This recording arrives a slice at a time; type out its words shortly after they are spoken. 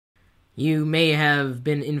You may have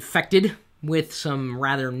been infected with some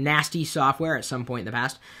rather nasty software at some point in the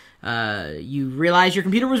past. You realize your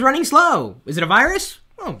computer was running slow. Is it a virus?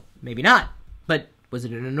 Well, maybe not. But was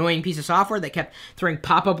it an annoying piece of software that kept throwing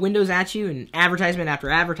pop-up windows at you and advertisement after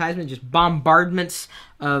advertisement, just bombardments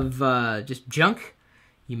of just junk?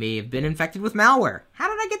 You may have been infected with malware. How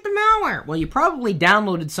did I get the malware? Well, you probably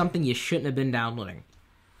downloaded something you shouldn't have been downloading.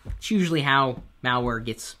 It's usually how malware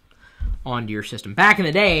gets onto your system. Back in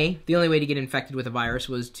the day, the only way to get infected with a virus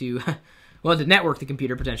was to, well, to network the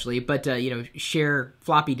computer potentially, but, share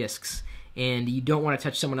floppy disks. And you don't want to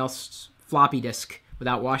touch someone else's floppy disk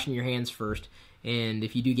without washing your hands first. And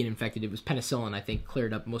if you do get infected, it was penicillin, I think,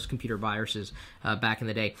 cleared up most computer viruses back in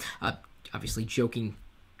the day. Obviously joking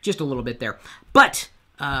just a little bit there. But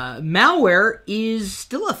malware is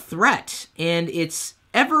still a threat, and it's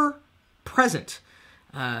ever present.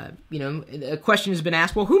 A question has been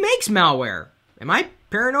asked, well, who makes malware? Am I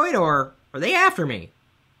paranoid, or are they after me?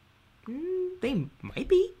 They might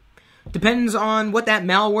be. Depends on what that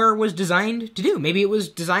malware was designed to do. Maybe it was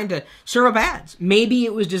designed to serve up ads. Maybe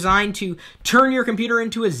it was designed to turn your computer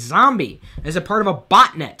into a zombie as a part of a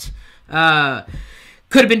botnet.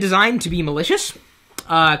 Could have been designed to be malicious.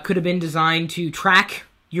 Could have been designed to track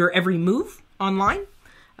your every move online.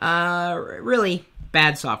 Really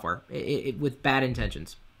bad software with bad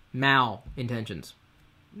intentions. Malintentions.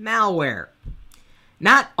 Malware.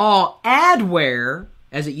 Not all adware,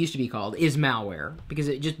 as it used to be called, is malware, because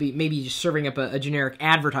it just be maybe just serving up a generic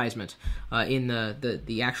advertisement in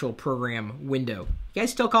the actual program window. You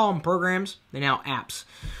guys still call them programs? They're now apps.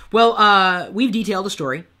 Well, we've detailed a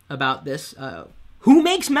story about this. Who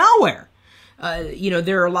makes malware?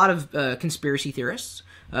 There are a lot of conspiracy theorists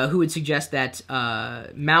who would suggest that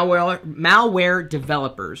malware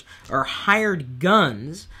developers are hired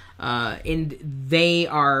guns, and they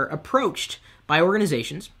are approached by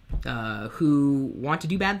organizations who want to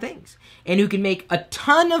do bad things and who can make a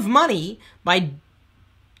ton of money by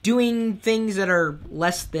doing things that are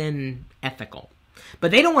less than ethical.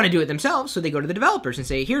 But they don't want to do it themselves, so they go to the developers and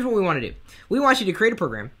say, here's what we want to do. We want you to create a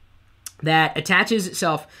program that attaches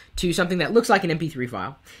itself to something that looks like an MP3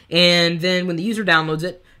 file, and then when the user downloads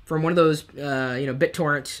it from one of those,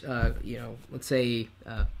 BitTorrent, let's say,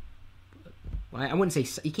 I wouldn't say,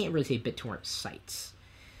 you can't really say BitTorrent sites.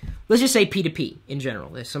 Let's just say P2P in general.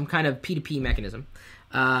 There's some kind of P2P mechanism,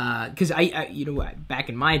 because back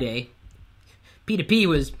in my day, P2P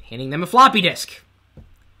was handing them a floppy disk,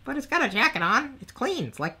 but it's got a jacket on. It's clean.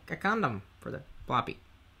 It's like a condom for the floppy.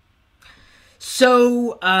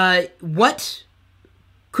 So, what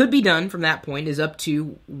could be done from that point is up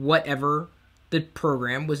to whatever the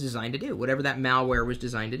program was designed to do, whatever that malware was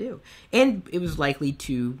designed to do. And it was likely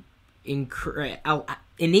to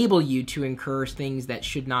enable you to incur things that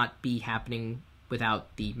should not be happening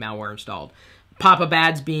without the malware installed. Pop-up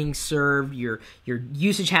ads being served, your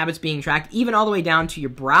usage habits being tracked, even all the way down to your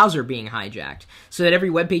browser being hijacked, so that every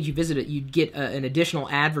web page you visited, you'd get an additional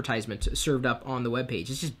advertisement served up on the web page.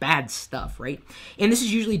 It's just bad stuff, right? And this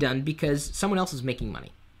is usually done because someone else is making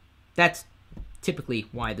money. That's typically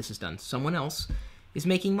why this is done. Someone else is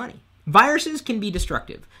making money. Viruses can be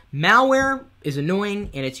destructive. Malware is annoying,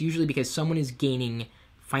 and it's usually because someone is gaining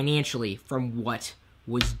financially from what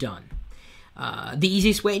was done. The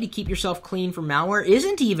easiest way to keep yourself clean from malware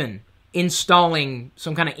isn't even installing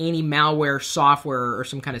some kind of anti-malware software or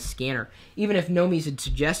some kind of scanner. Even if Nomi's had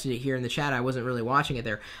suggested it here in the chat, I wasn't really watching it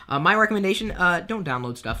there. My recommendation, don't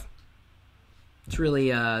download stuff. It's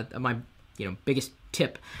really my biggest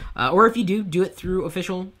tip. Or if you do it through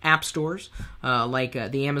official app stores, like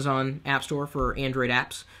the Amazon App Store for Android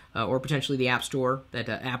apps, or potentially the App Store that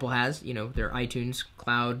Apple has, their iTunes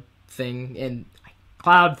cloud thing. And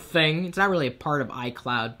cloud thing, it's not really a part of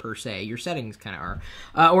iCloud per se. Your settings kind of are.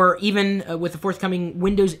 Or even with the forthcoming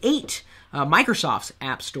Windows 8, Microsoft's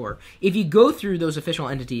App Store. If you go through those official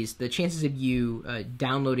entities, the chances of you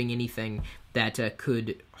downloading anything that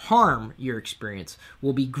could harm your experience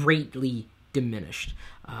will be greatly diminished.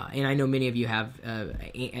 And I know many of you have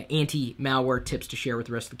anti-malware tips to share with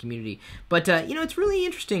the rest of the community. But, it's really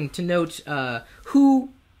interesting to note who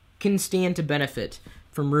can stand to benefit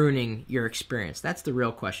from ruining your experience. That's the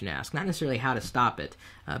real question to ask. Not necessarily how to stop it,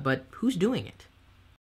 but who's doing it?